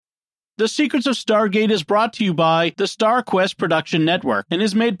The Secrets of Stargate is brought to you by the StarQuest Production Network and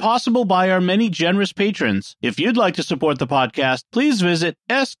is made possible by our many generous patrons. If you'd like to support the podcast, please visit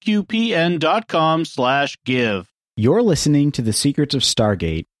sqpn.com/give. You're listening to The Secrets of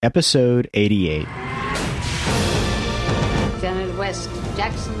Stargate, Episode 88. Lieutenant West,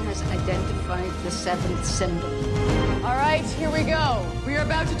 Jackson has identified the seventh symbol. All right, here we go. We are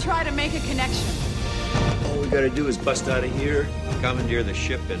about to try to make a connection. All we gotta do is bust out of here, commandeer the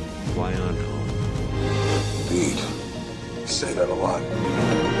ship, and fly on home. Indeed. You say that a lot.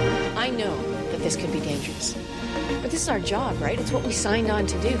 I know that this could be dangerous. But this is our job, right? It's what we signed on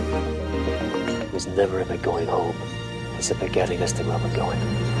to do. It was never about going home. It's about getting us to where we're going.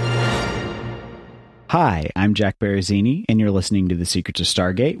 Hi, I'm Jack Barazzini, and you're listening to The Secrets of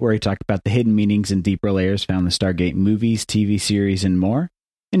Stargate, where I talk about the hidden meanings and deeper layers found in the Stargate movies, TV series, and more.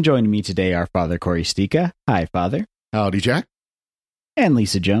 And joining me today are Father Corey Stika. Hi, Father. Howdy, Jack. And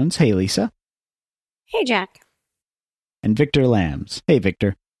Lisa Jones. Hey, Lisa. Hey, Jack. And Victor Lambs. Hey,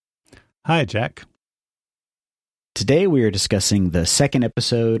 Victor. Hi, Jack. Today we are discussing the second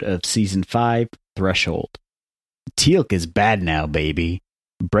episode of Season 5, Threshold. Teal'c is bad now, baby.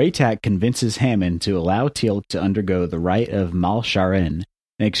 Bra'tac convinces Hammond to allow Teal'c to undergo the rite of Mal Sharin,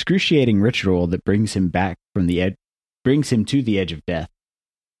 an excruciating ritual that brings him to the edge of death.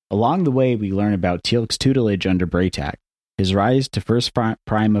 Along the way, we learn about Teal'c's tutelage under Bra'tac, his rise to first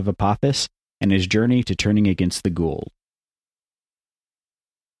prime of Apophis, and his journey to turning against the Goa'uld.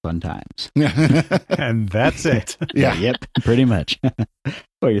 Fun times. And that's it. Yeah. Yep, pretty much. What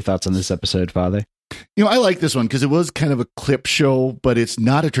are your thoughts on this episode, Father? You know, I like this one because it was kind of a clip show, but it's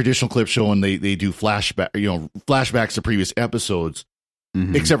not a traditional clip show, and they do flashbacks to previous episodes,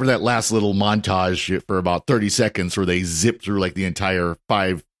 except for that last little montage for about 30 seconds where they zip through like the entire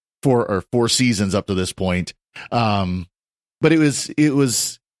four seasons up to this point. But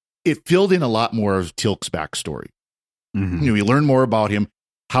it filled in a lot more of Teal'c's backstory. You know, we learned more about him.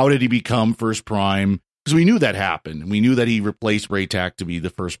 How did he become First Prime? Because we knew that happened. We knew that he replaced Bra'tac to be the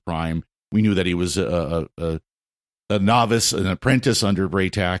First Prime. We knew that he was a novice, an apprentice under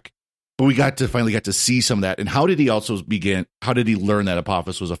Bra'tac. But we finally got to see some of that. And how did he learn that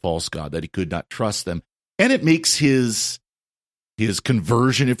Apophis was a false god, that he could not trust them? And it makes his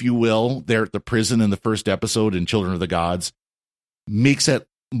conversion, if you will, there at the prison in the first episode in Children of the Gods, makes it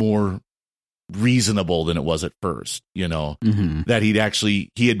more reasonable than it was at first, you know, that he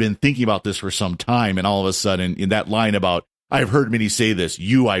had been thinking about this for some time. And all of a sudden in that line about, I've heard many say this,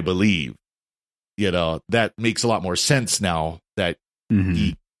 you, I believe, you know, that makes a lot more sense now that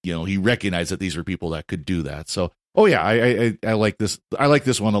he recognized that these were people that could do that. So, I like this. I like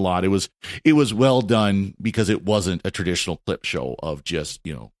this one a lot. It was well done because it wasn't a traditional clip show of just,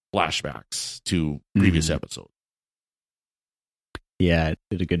 you know, flashbacks to previous episodes. Yeah, it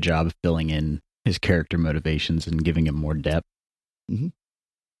did a good job of filling in his character motivations and giving him more depth. What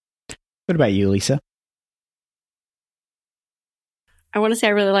about you, Lisa? I want to say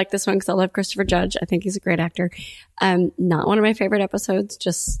I really like this one because I love Christopher Judge. I think he's a great actor. Not one of my favorite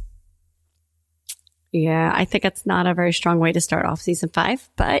episodes. I think it's not a very strong way to start off season 5,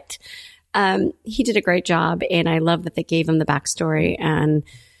 but he did a great job, and I love that they gave him the backstory, and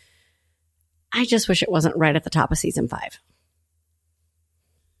I just wish it wasn't right at the top of season 5.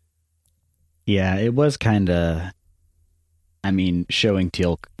 Yeah, it was kind of, showing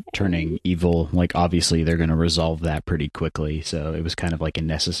Teal'c turning evil, like, obviously they're going to resolve that pretty quickly, so it was kind of like a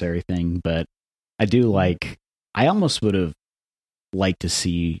necessary thing, but I almost would have liked to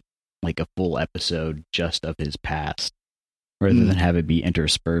see, like, a full episode just of his past, rather than have it be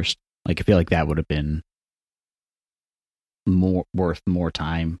interspersed. Like, I feel like that would have been worth more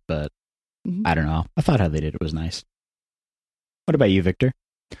time, but I don't know. I thought how they did it was nice. What about you, Victor?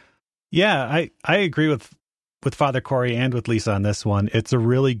 Yeah, I agree with Father Corey and with Lisa on this one. It's a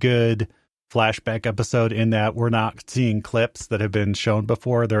really good flashback episode in that we're not seeing clips that have been shown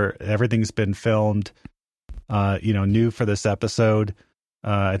before. Everything's been filmed, new for this episode.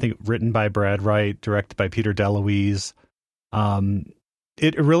 I think written by Brad Wright, directed by Peter DeLuise.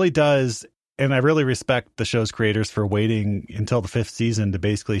 It really does, and I really respect the show's creators for waiting until the 5th season to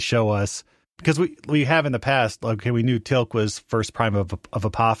basically show us, because we have in the past, okay, we knew Teal'c was first prime of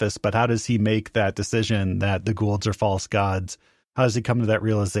Apophis, but how does he make that decision that the Goa'ulds are false gods? How does he come to that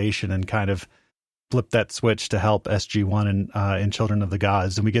realization and kind of flip that switch to help SG-1 in Children of the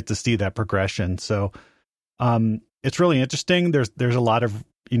Gods? And we get to see that progression. So it's really interesting. There's a lot of,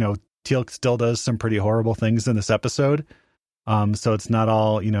 Teal'c still does some pretty horrible things in this episode. So it's not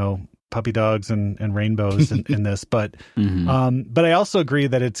all, puppy dogs and rainbows in this, but I also agree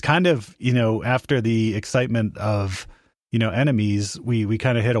that it's kind of, after the excitement of enemies, we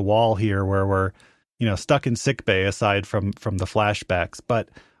kind of hit a wall here where we're, stuck in sickbay aside from the flashbacks. But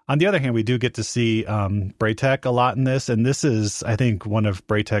on the other hand, we do get to see Braytek a lot in this. And this is, I think, one of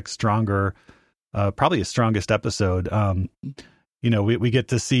Braytek's stronger, probably his strongest episode. We get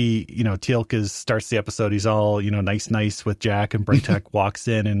to see, Teal'c starts the episode. He's all, nice with Jack, and Braytek walks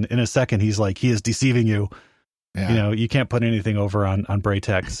in, and in a second, he's like, he is deceiving you. Yeah. You can't put anything over on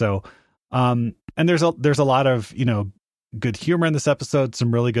Braytek. So, and there's a lot of, good humor in this episode,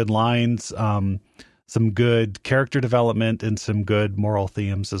 some really good lines, some good character development, and some good moral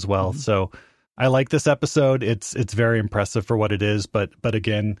themes as well. So I like this episode. It's very impressive for what it is, but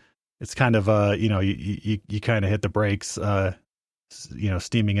again, it's kind of you kind of hit the brakes,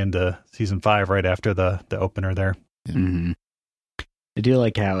 steaming into season 5 right after the opener there. Mm-hmm. I do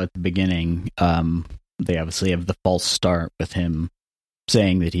like how at the beginning, they obviously have the false start with him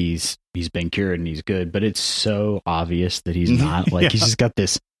saying that he's been cured and he's good, but it's so obvious that he's not. Like, he's just got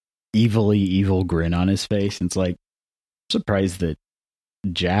this evil grin on his face. And it's like, I'm surprised that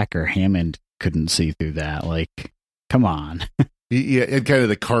Jack or Hammond couldn't see through that. Like, come on. Yeah, and kind of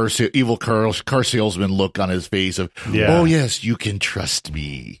the evil car salesman look on his face of, oh yes, you can trust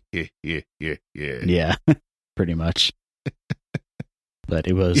me. Yeah, pretty much. But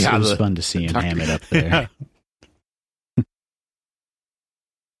it was fun to see him ham it up there. Yeah.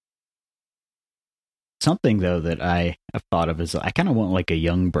 Something though that I have thought of is I kind of want like a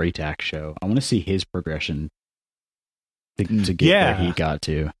young Braytek show. I want to see his progression to get where he got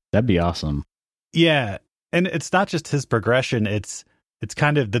to. That'd be awesome. Yeah. And it's not just his progression, it's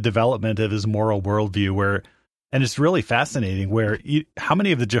kind of the development of his moral worldview and it's really fascinating how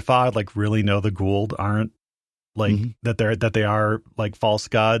many of the Jaffa like really know the Goa'uld aren't like that they are like false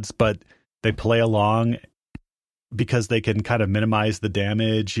gods, but they play along because they can kind of minimize the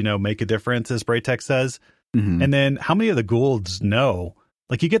damage, make a difference, as Braytek says. Mm-hmm. And then how many of the Goa'ulds know?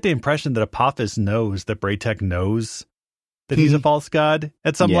 Like, you get the impression that Apophis knows that Braytek knows that he's a false god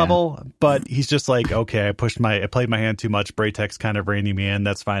at some level, but he's just like, okay, I played my hand too much. Braytek's kind of reining me in.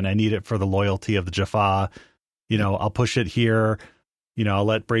 That's fine. I need it for the loyalty of the Jaffa. I'll push it here. I'll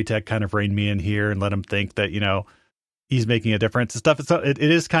let Braytek kind of rein me in here and let him think that, he's making a difference and stuff. It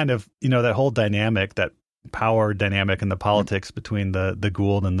is kind of, that whole dynamic, that power dynamic and the politics between the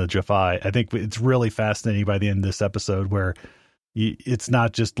Goa'uld and the Jaffa. I think it's really fascinating by the end of this episode where it's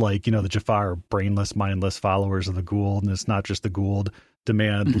not just like, the Jaffa are brainless, mindless followers of the Goa'uld, and it's not just the Goa'uld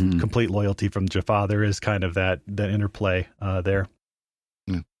demand complete loyalty from Jaffa. There is kind of that interplay there.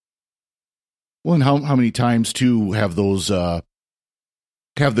 Yeah. Well, and how many times too have those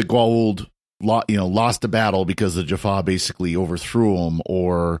have the Goa'uld lost a battle because the Jaffa basically overthrew them,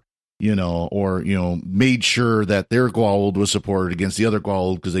 or made sure that their Goa'uld was supported against the other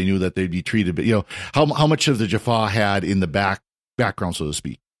Goa'uld because they knew that they'd be treated. But how much of the Jaffa had in the background, so to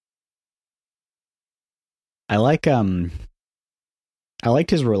speak. I liked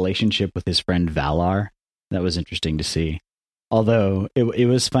his relationship with his friend Valar. That was interesting to see. Although it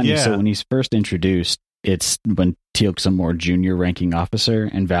was funny. Yeah. So when he's first introduced, it's when Teal'c's a more junior ranking officer,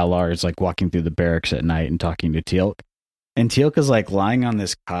 and Valar is like walking through the barracks at night and talking to Teal'c. And Teal'c is like lying on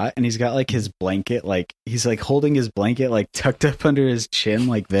this cot, and he's got like his blanket, like he's like holding his blanket like tucked up under his chin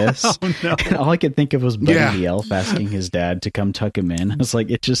like this. Oh, no. And all I could think of was Buddy the Elf asking his dad to come tuck him in. I was like,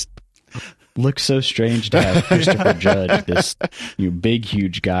 it just looks so strange to have Christopher Judge, this big,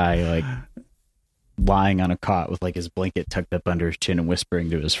 huge guy, like lying on a cot with like his blanket tucked up under his chin and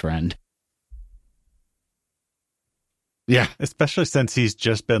whispering to his friend. Yeah, especially since he's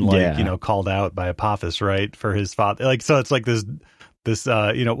just been like, called out by Apophis, right, for his father. Like, so it's like this,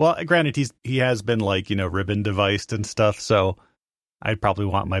 well, granted, he has been like, ribbon deviced and stuff. So I'd probably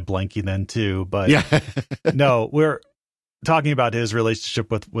want my blankie then too. But no, we're talking about his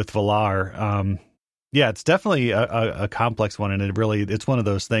relationship with Valar. It's definitely a complex one. And it's one of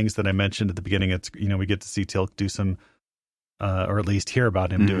those things that I mentioned at the beginning. It's, we get to see Teal'c do some, or at least hear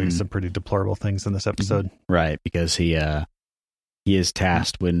about him doing some pretty deplorable things in this episode. Right, because he is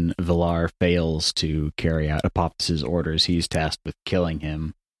tasked when Valar fails to carry out Apophis's orders. He's tasked with killing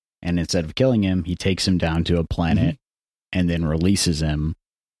him, and instead of killing him, he takes him down to a planet and then releases him.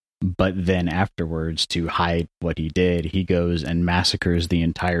 But then afterwards, to hide what he did, he goes and massacres the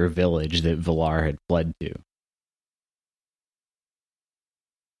entire village that Valar had fled to.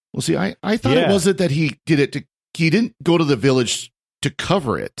 Well, see, I thought it wasn't that he did it he didn't go to the village to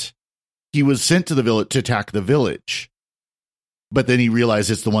cover it. He was sent to the village to attack the village. But then he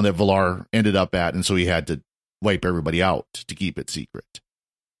realized it's the one that Valar ended up at, and so he had to wipe everybody out to keep it secret.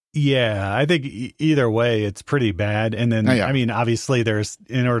 Yeah, I think either way, it's pretty bad. And then, I mean, obviously, there's,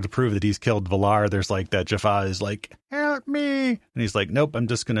 in order to prove that he's killed Valar, there's like that Jaffa is like, help me. And he's like, nope, I'm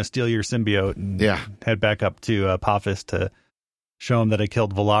just going to steal your symbiote and head back up to Apophis to show him that I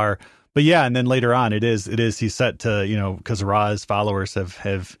killed Valar. But yeah, and then later on, he's set to, you know, because Ra's followers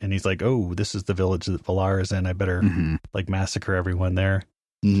have, and he's like, oh, this is the village that Valar is in. I better like massacre everyone there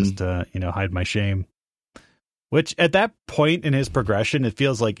just to, you know, hide my shame. Which at that point in his progression, it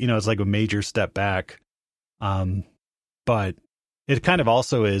feels like, you know, it's like a major step back. But it kind of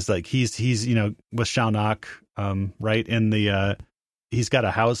also is like he's, you know, with Shinnok, right in the, he's got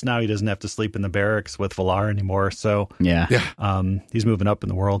a house now. He doesn't have to sleep in the barracks with Valar anymore. So he's moving up in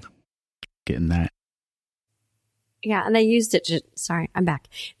the world. Getting that. Yeah. And they used it to, sorry, I'm back.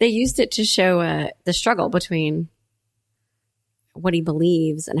 They used it to show the struggle between what he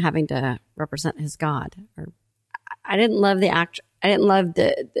believes and having to represent his god. Or I didn't love I didn't love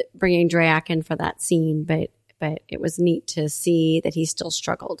the bringing Drayak in for that scene, but it was neat to see that he still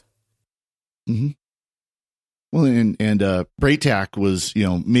struggled. Mm-hmm. Well, and Braytak was, you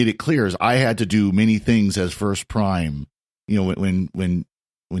know, made it clear as I had to do many things as First Prime. You know,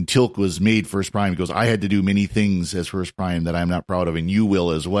 when Teal'c was made First Prime, he goes, I had to do many things as First Prime that I'm not proud of, and you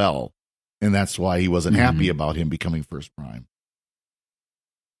will as well. And that's why he wasn't happy about him becoming First Prime.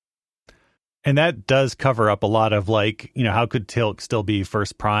 And that does cover up a lot of, like, you know, how could Teal'c still be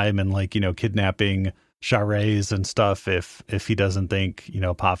First Prime and, like, you know, kidnapping Shah-Raze and stuff if he doesn't think, you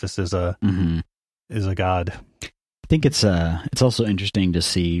know, Apophis is a god. I think it's also interesting to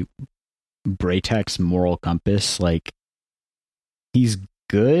see Braytak's moral compass. Like, he's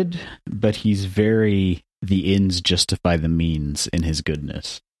good, but he's very the ends justify the means in his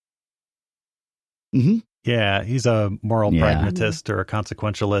goodness. Mm-hmm. Yeah, he's a moral pragmatist or a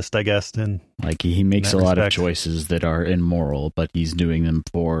consequentialist, I guess. And like he makes a lot of choices that are immoral, but he's doing them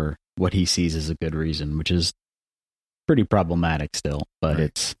for what he sees as a good reason, which is pretty problematic still.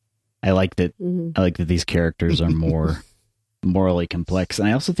 But I like that. I like that these characters are more morally complex, and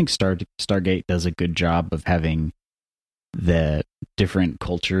I also think Stargate does a good job of having the different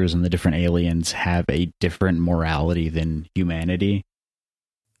cultures and the different aliens have a different morality than humanity,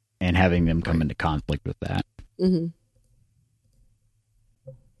 and having them come into conflict with that. Mm-hmm.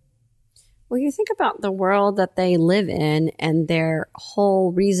 Well, you think about the world that they live in, and their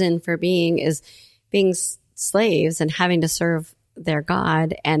whole reason for being is being slaves and having to serve their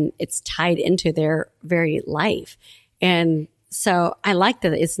god, and it's tied into their very life. And so I like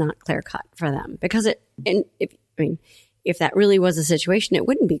that it's not clear cut for them, because if that really was a situation, it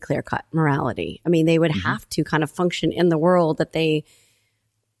wouldn't be clear cut morality. I mean, they would have to kind of function in the world that they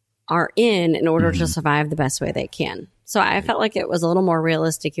are in order to survive the best way they can. So I felt like it was a little more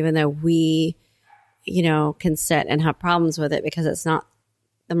realistic, even though we, you know, can sit and have problems with it because it's not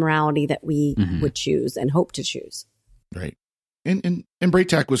the morality that we would choose and hope to choose. Right. And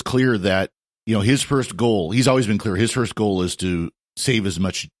Braytak was clear that, you know, his first goal, he's always been clear, his first goal is to save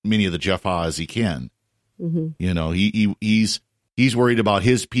many of the Jaffa as he can. Mm-hmm. You know, he's worried about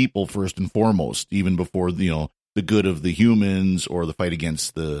his people first and foremost, even before, you know, the good of the humans or the fight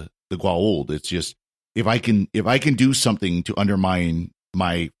against the Goa'uld. It's just, if I can do something to undermine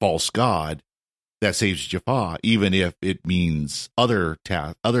my false god, that saves Jaffa, even if it means other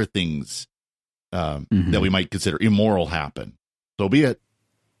things that we might consider immoral happen. So be it.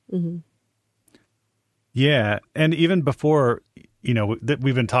 Mm-hmm. Yeah, and even before, you know,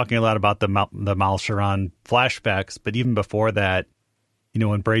 we've been talking a lot about the Mal Sharan flashbacks, but even before that, you know,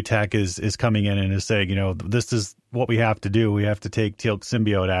 when Braytak is coming in and is saying, you know, this is what we have to do. We have to take Teal'c's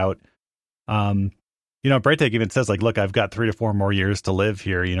symbiote out. You know, Braytak even says, like, look, I've got 3 to 4 more years to live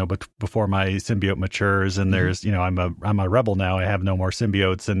here, you know, but before my symbiote matures, and there's, you know, I'm a rebel now. I have no more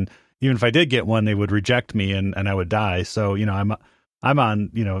symbiotes, and even if I did get one, they would reject me and I would die. So, you know, I'm on,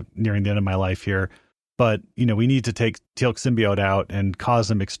 you know, nearing the end of my life here. But, you know, we need to take Teal'c's symbiote out and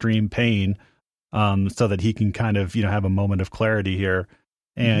cause him extreme pain, so that he can kind of, you know, have a moment of clarity here.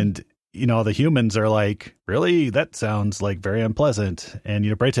 And, you know, the humans are like, really? That sounds like very unpleasant. And, you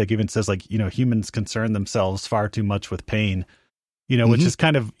know, Braytak even says, like, you know, humans concern themselves far too much with pain, you know, which is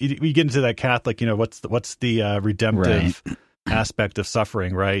kind of, we get into that Catholic, you know, what's the redemptive aspect of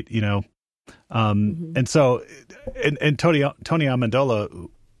suffering, right? You know, and so, and Tony Amendola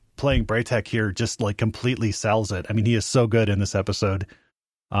playing Braytak here just like completely sells it. I mean, he is so good in this episode.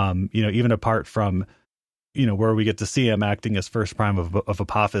 You know, even apart from, you know, where we get to see him acting as First Prime of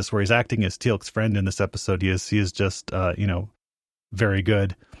Apophis, where he's acting as Teal'c's friend in this episode, he is just, you know, very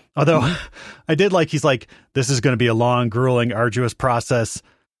good. Although I did like, he's like, this is going to be a long, grueling, arduous process.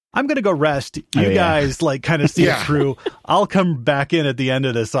 I'm going to go rest. You guys like kind of see it through. I'll come back in at the end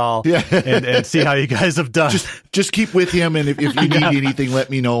of this all and see how you guys have done. Just keep with him. And if you need anything, let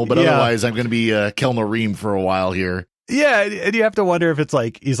me know. But otherwise, I'm going to be Kelma Reem for a while here. Yeah. And you have to wonder if it's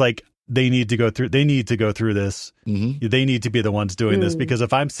like, he's like, they need to go through this. Mm-hmm. They need to be the ones doing this, because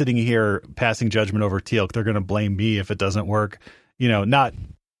if I'm sitting here passing judgment over Teal'c, they're going to blame me if it doesn't work,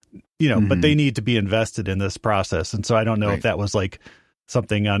 but they need to be invested in this process. And so I don't know if that was like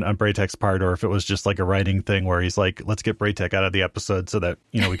something on Braytek's part, or if it was just like a writing thing where he's like, let's get Braytek out of the episode so that,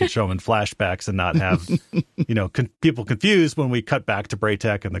 we can show him in flashbacks and not have, people confused when we cut back to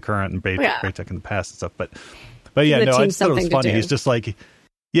Braytek in the current and Braytek in the past and stuff. But yeah, no, I just thought it was funny. He's just like,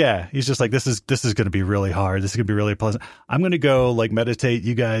 he's just like, this is going to be really hard. This is going to be really pleasant. I'm going to go like meditate.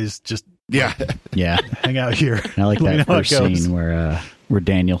 You guys just hang out here. I like that first scene where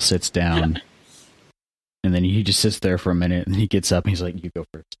Daniel sits down. And then he just sits there for a minute, and he gets up, and he's like, "You go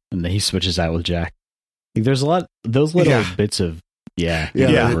first." And then he switches out with Jack. Like, there's a lot those little bits of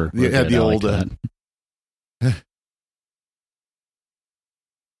the old.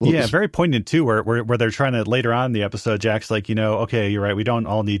 Very poignant too. Where they're trying to later on in the episode, Jack's like, okay, you're right. We don't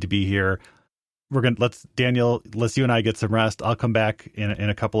all need to be here. Let's you and I get some rest. I'll come back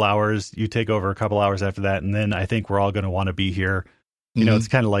in a couple hours. You take over a couple hours after that, and then I think we're all going to want to be here. It's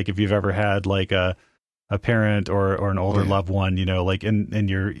kind of like if you've ever had like a parent or an older loved one, like, and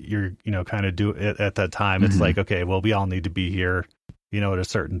you're kind of do it at that time. It's like, okay, well, we all need to be here, at a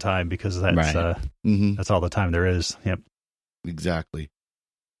certain time, because that's that's all the time there is. Yep. Exactly.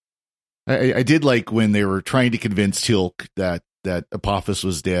 I did like when they were trying to convince Teal'c that Apophis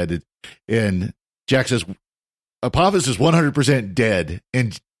was dead, and Jack says Apophis is 100% dead,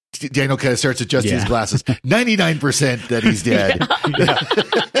 and Daniel kind of starts adjusting his glasses. 99% that he's dead.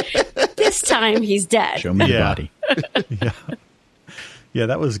 This time he's dead. Show me the body. Yeah,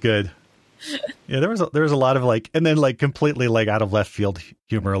 that was good. Yeah, there was a lot of like, and then like completely like out of left field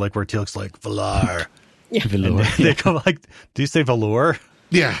humor, like where Teal'c's like Valar. Velour. They come like, do you say velour?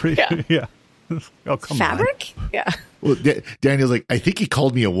 Yeah. Yeah. Oh, come Fabric? on. Yeah. Well, Daniel's like, I think he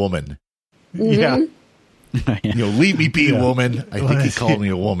called me a woman. Yeah. Leave me be, woman. I think he called me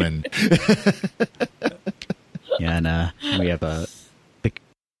a woman. And we have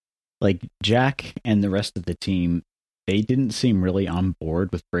Jack and the rest of the team, they didn't seem really on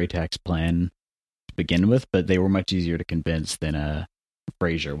board with Braytek's plan to begin with, but they were much easier to convince than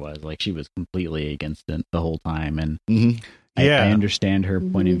Frasier was. Like, she was completely against it the whole time. And I understand her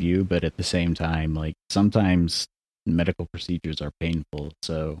point of view, but at the same time, like, sometimes medical procedures are painful.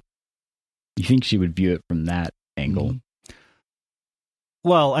 So you think she would view it from that angle?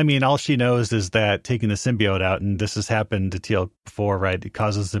 Well, I mean, all she knows is that taking the symbiote out, and this has happened to Teal'c before, right? It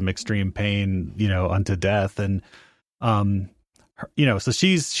causes them extreme pain, unto death. And, so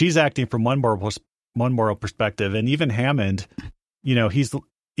she's acting from one moral perspective. And even Hammond, he's,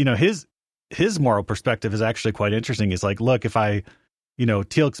 his moral perspective is actually quite interesting. He's like, look, if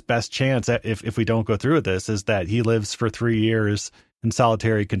Teal'c's best chance if we don't go through with this is that he lives for 3 years in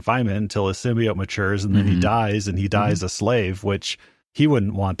solitary confinement until his symbiote matures, and then he dies, and he dies a slave, which he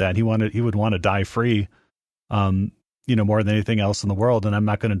wouldn't want that. He would want to die free, more than anything else in the world. And I'm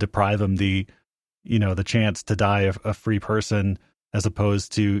not going to deprive him the chance to die a free person, as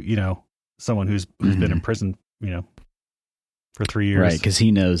opposed to, someone who's been in prison, for 3 years. Right. Because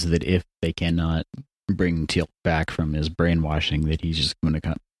he knows that if they cannot bring Teal'c back from his brainwashing, that he's just going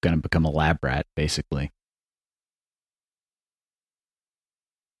to become a lab rat, basically.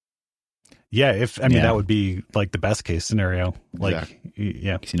 Yeah, that would be like the best case scenario. Like,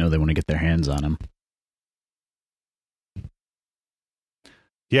 because they want to get their hands on him.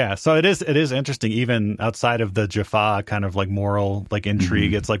 Yeah, so it is interesting, even outside of the Jaffa kind of like moral like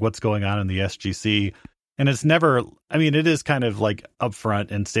intrigue. It's like what's going on in the SGC, and it's never. I mean, it is kind of like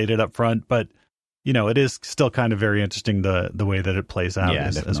upfront and stated upfront, but it is still kind of very interesting the way that it plays out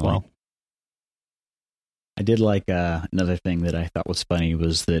as well. I did like another thing that I thought was funny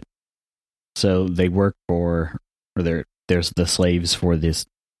was that. So they work there's the slaves for this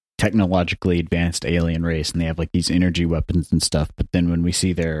technologically advanced alien race, and they have like these energy weapons and stuff. But then when we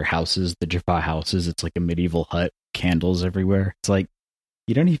see their houses, the Jaffa houses, it's like a medieval hut, candles everywhere. It's like,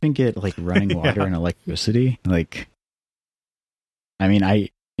 you don't even get like running water and electricity. Like, I mean,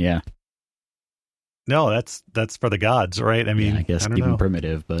 No, that's for the gods, right? I mean, I guess even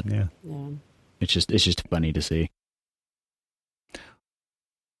primitive, but yeah. It's just funny to see.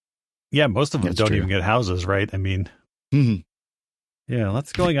 Yeah, most of them don't even get houses, right? I mean, yeah,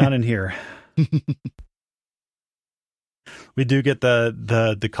 what's going on in here? We do get the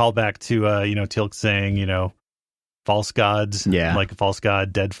callback to Teal'c saying, false gods, like a false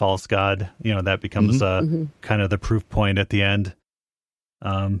god, dead false god. You know, that becomes kind of the proof point at the end.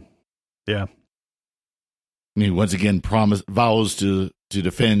 Yeah. I mean, once again, vows to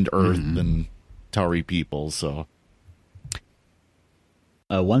defend Earth and Tauri people. So,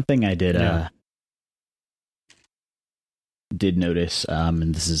 one thing I did notice,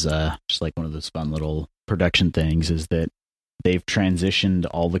 and this is just like one of those fun little production things, is that they've transitioned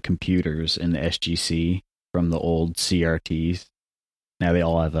all the computers in the SGC from the old CRTs. Now they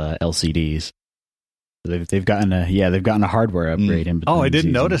all have LCDs. So they've gotten a hardware upgrade in between. Oh, I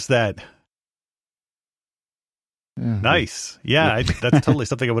didn't notice that. Nice. Yeah, that's totally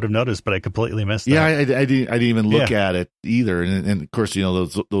something I would have noticed, but I completely missed that. Yeah, I didn't even look at it either. And of course, you know,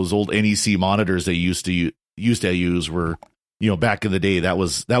 those old NEC monitors they used to use were, you know, back in the day, that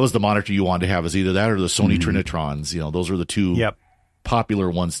was the monitor you wanted to have, is either that or the Sony Trinitrons. You know, those were the two popular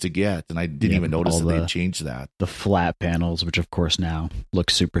ones to get, and I didn't even notice that they changed that. The flat panels, which of course now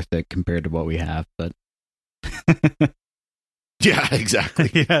look super thick compared to what we have, but yeah, exactly.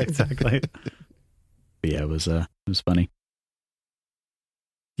 Yeah, exactly. But yeah, it was funny.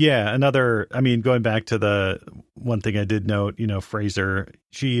 Yeah, going back to the one thing I did note, you know, Fraser,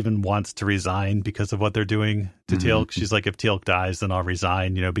 she even wants to resign because of what they're doing to Teal'c. She's like, if Teal'c dies, then I'll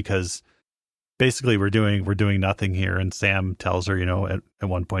resign, you know, because basically we're doing nothing here. And Sam tells her, you know, at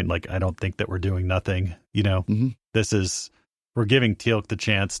one point, like, I don't think that we're doing nothing, you know, we're giving Teal'c the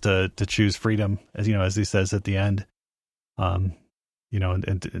chance to choose freedom, as you know, as he says at the end, you know,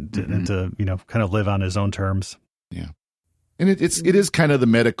 and to, you know, kind of live on his own terms. Yeah. And it is kind of the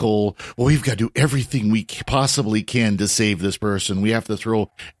medical, well, we've got to do everything we possibly can to save this person. We have to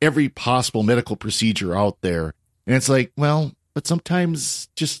throw every possible medical procedure out there. And it's like, well, but sometimes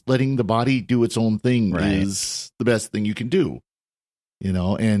just letting the body do its own thing is the best thing you can do, you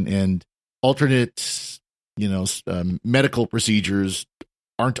know, and alternate, you know, medical procedures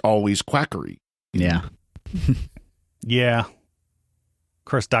aren't always quackery. Yeah. Yeah. Of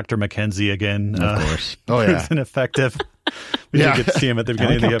course, Dr. Mackenzie again. Of course. Oh, yeah. Is ineffective. We didn't get to see him at the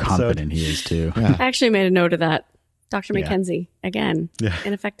beginning of the episode. How confident he is, too. Yeah. I actually made a note of that. Dr. Mackenzie, again,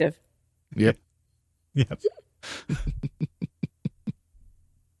 ineffective. Yep. He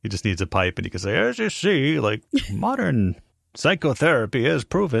just needs a pipe, and he can say, as you see, like, modern psychotherapy has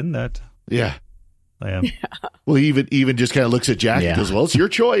proven that. Yeah. I am. Yeah. Well, he even just kind of looks at Jack and goes, well, it's your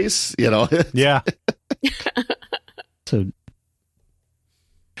choice, you know. Yeah. So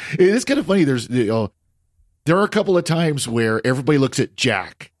it is kind of funny. There's, you know, there are a couple of times where everybody looks at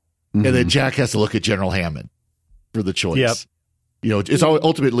Jack, and then Jack has to look at General Hammond for the choice. Yep. You know, it's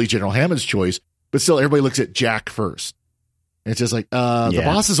ultimately General Hammond's choice, but still everybody looks at Jack first. And it's just like, the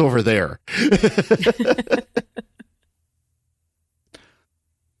boss is over there.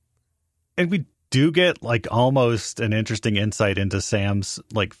 And we do get like almost an interesting insight into Sam's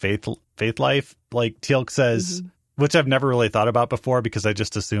like faith life. Like Teal'c says, which I've never really thought about before because I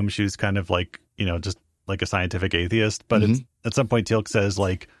just assumed she was kind of like, you know, just like a scientific atheist. But it's, at some point Teal'c says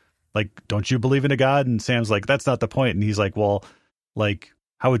like, don't you believe in a God? And Sam's like, that's not the point. And he's like, well, like,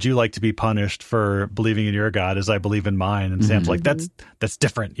 how would you like to be punished for believing in your God as I believe in mine? And Sam's like, that's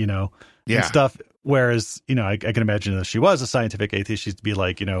different, you know, and stuff. Whereas, you know, I can imagine if she was a scientific atheist, she'd be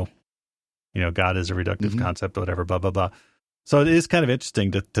like, you know, God is a reductive concept or whatever, blah, blah, blah. So it is kind of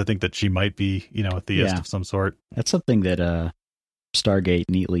interesting to think that she might be, you know, a theist of some sort. That's something that Stargate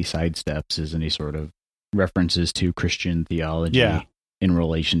neatly sidesteps, is any sort of references to Christian theology in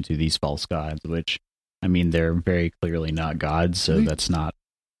relation to these false gods, which, I mean, they're very clearly not gods, so that's not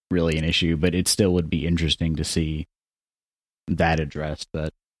really an issue, but it still would be interesting to see that addressed.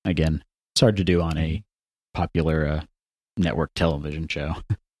 But again, it's hard to do on a popular network television show.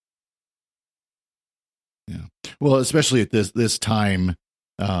 Yeah. Well, especially at this time,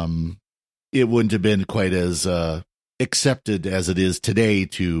 it wouldn't have been quite as accepted as it is today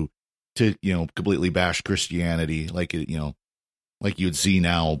to you know, completely bash Christianity like it, you know, like you'd see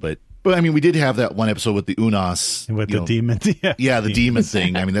now. But I mean, we did have that one episode with the Unas. With the demons. Yeah, the demon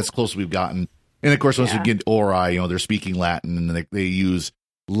thing. I mean, that's close we've gotten. And of course, once we get into Ori, you know, they're speaking Latin and they use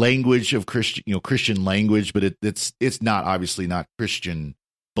language of Christian language, but it's not obviously not Christian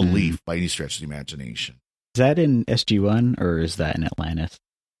belief by any stretch of the imagination. Is that in SG-1 or is that in Atlantis?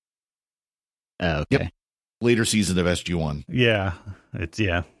 Oh, okay. Yep. Later season of SG-1. Yeah. It's,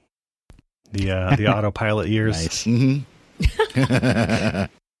 the autopilot years. Nice.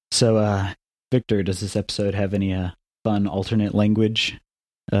 So, Victor, does this episode have any fun alternate language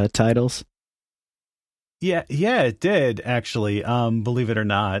titles? Yeah, it did actually. Believe it or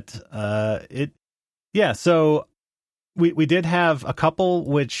not, So we did have a couple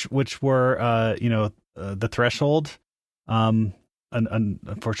which were you know, the Threshold.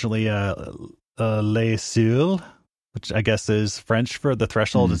 Unfortunately, Les Seuils, which I guess is French for the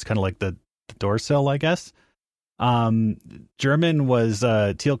threshold, is kind of like the door sill, I guess. German was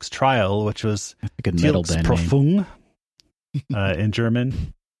Teal'c's Trial, which was Teal'c's Prüfung in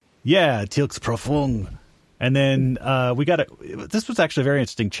German. Yeah, Teal'c's Prüfung. And then we got this was actually a very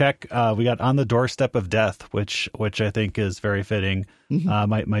interesting check. We got On the Doorstep of Death, which I think is very fitting.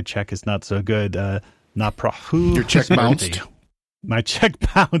 My check is not so good. Not Prahu. Your check bounced. My check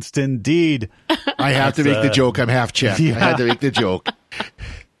bounced indeed. I have to make the joke. I'm half checked. Yeah. I had to make the joke.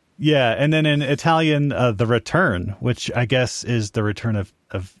 Yeah, and then in Italian, The Return, which I guess is the return of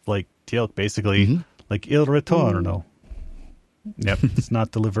like Teal'c, basically, like Il Ritorno. Yep, it's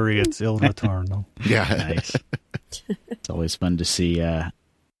not delivery, it's Il Ritorno. Yeah. Nice. It's always fun to see.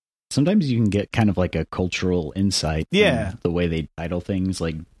 Sometimes you can get kind of like a cultural insight. Yeah. From the way they title things.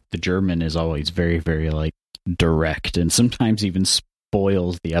 Like the German is always very, very like direct and sometimes even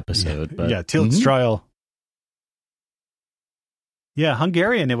spoils the episode. But yeah, Teal'c's Trial. Yeah,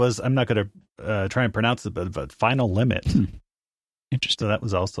 Hungarian, it was, I'm not going to try and pronounce it, but Final Limit. Interesting. So that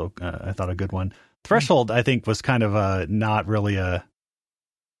was also, I thought, a good one. Threshold, I think, was kind of not really I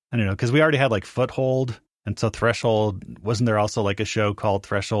don't know, because we already had like Foothold, and so Threshold, wasn't there also like a show called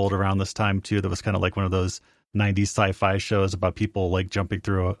Threshold around this time too that was kind of like one of those 90s sci-fi shows about people like jumping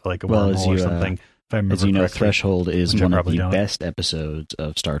through a wormhole or something? If I remember as you know, correctly. Threshold is one of the best episodes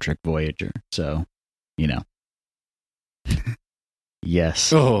of Star Trek Voyager, so, you know.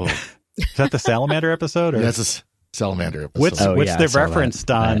 Yes. Oh. Is that the Salamander episode? Or? That's a Salamander episode. Which they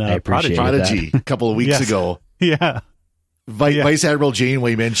referenced on Prodigy a couple of weeks ago. Yeah. Vice Admiral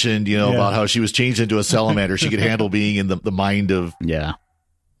Janeway mentioned, about how she was changed into a salamander. She could handle being in the mind of Dow,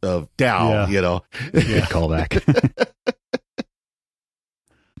 Good callback.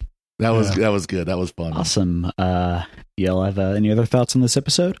 That was good. That was fun. Awesome. Y'all have any other thoughts on this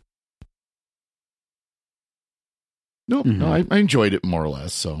episode? No, I enjoyed it more or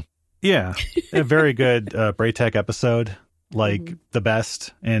less. So yeah, a very good Braytech episode, like the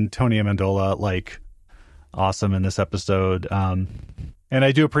best, and Tony Amendola like awesome in this episode. And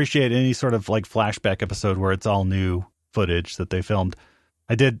I do appreciate any sort of like flashback episode where it's all new footage that they filmed.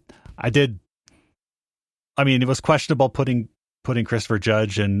 I did. I mean, it was questionable putting Christopher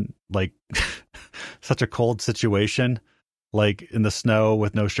Judge in like such a cold situation, like in the snow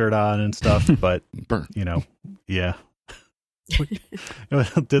with no shirt on and stuff. But yeah. It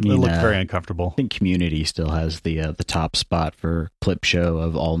looked very uncomfortable. I think Community still has the top spot for clip show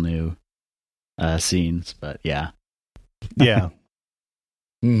of all new scenes, but yeah.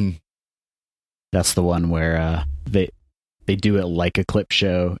 That's the one where they do it like a clip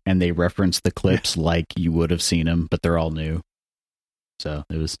show and they reference the clips like you would have seen them, but they're all new. So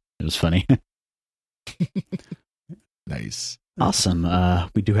it was funny. Nice. Awesome.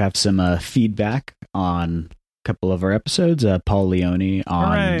 We do have some feedback on couple of our episodes. Paul Leone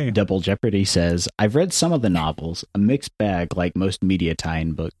on Hooray. Double Jeopardy says, I've read some of the novels, a mixed bag like most media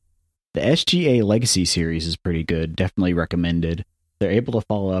tie-in books. The SGA Legacy series is pretty good, definitely recommended. They're able to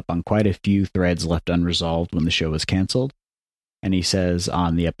follow up on quite a few threads left unresolved when the show was canceled. And he says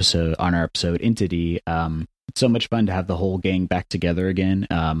on our episode Entity, it's so much fun to have the whole gang back together again.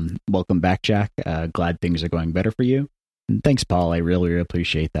 Welcome back, Jack. Glad things are going better for you. And thanks, Paul. I really, really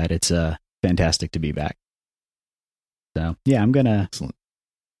appreciate that. It's fantastic to be back. So yeah, I'm gonna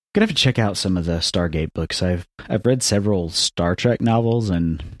have to check out some of the Stargate books. I've read several Star Trek novels,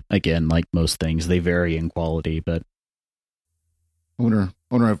 and again, like most things, they vary in quality. But I wonder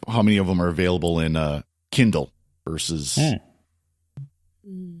how many of them are available in Kindle versus.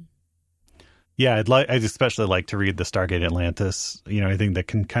 Yeah, I'd especially like to read the Stargate Atlantis. Anything that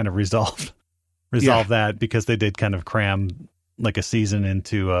can kind of resolve that, because they did kind of cram like a season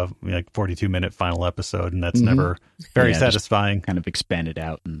into a 42-minute final episode, and that's never very satisfying. Kind of expand it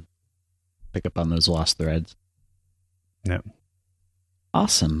out and pick up on those lost threads. Yeah.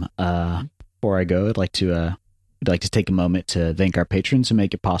 Awesome. Before I go, I'd like to take a moment to thank our patrons who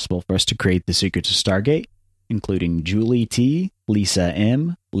make it possible for us to create The Secrets of Stargate, including Julie T, Lisa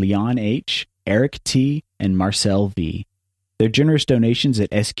M, Leon H, Eric T, and Marcel V. Their generous donations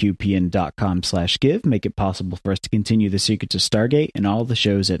at sqpn.com/give make it possible for us to continue The Secrets of Stargate and all the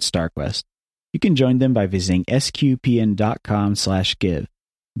shows at StarQuest. You can join them by visiting sqpn.com/give.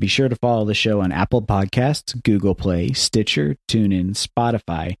 Be sure to follow the show on Apple Podcasts, Google Play, Stitcher, TuneIn,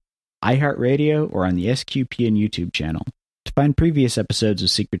 Spotify, iHeartRadio, or on the SQPN YouTube channel. To find previous episodes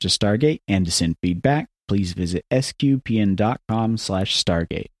of Secrets of Stargate and to send feedback, please visit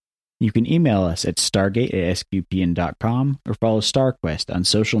sqpn.com/Stargate. You can email us at stargate@sqpn.com or follow StarQuest on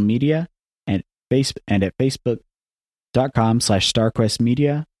social media at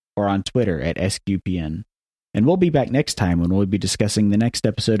facebook.com/StarQuestMedia or on Twitter at SQPN. And we'll be back next time when we'll be discussing the next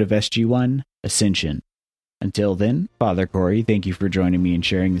episode of SG-1, Ascension. Until then, Father Cory, thank you for joining me and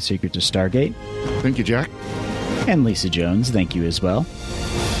sharing the secrets of Stargate. Thank you, Jack. And Lisa Jones, thank you as well.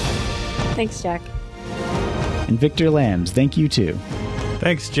 Thanks, Jack. And Victor Lambs, thank you too.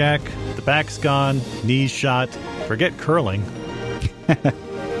 Thanks, Jack. The back's gone, knees shot. Forget curling. I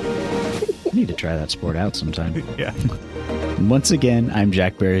need to try that sport out sometime. Yeah. And once again, I'm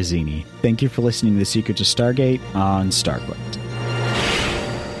Jack Barazzini. Thank you for listening to The Secrets of Stargate on StarQuest.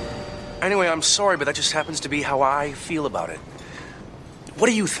 Anyway, I'm sorry, but that just happens to be how I feel about it. What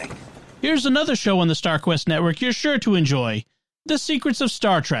do you think? Here's another show on the StarQuest Network you're sure to enjoy. The Secrets of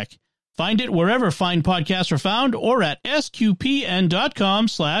Star Trek. Find it wherever fine podcasts are found or at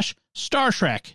sqpn.com/Star Trek.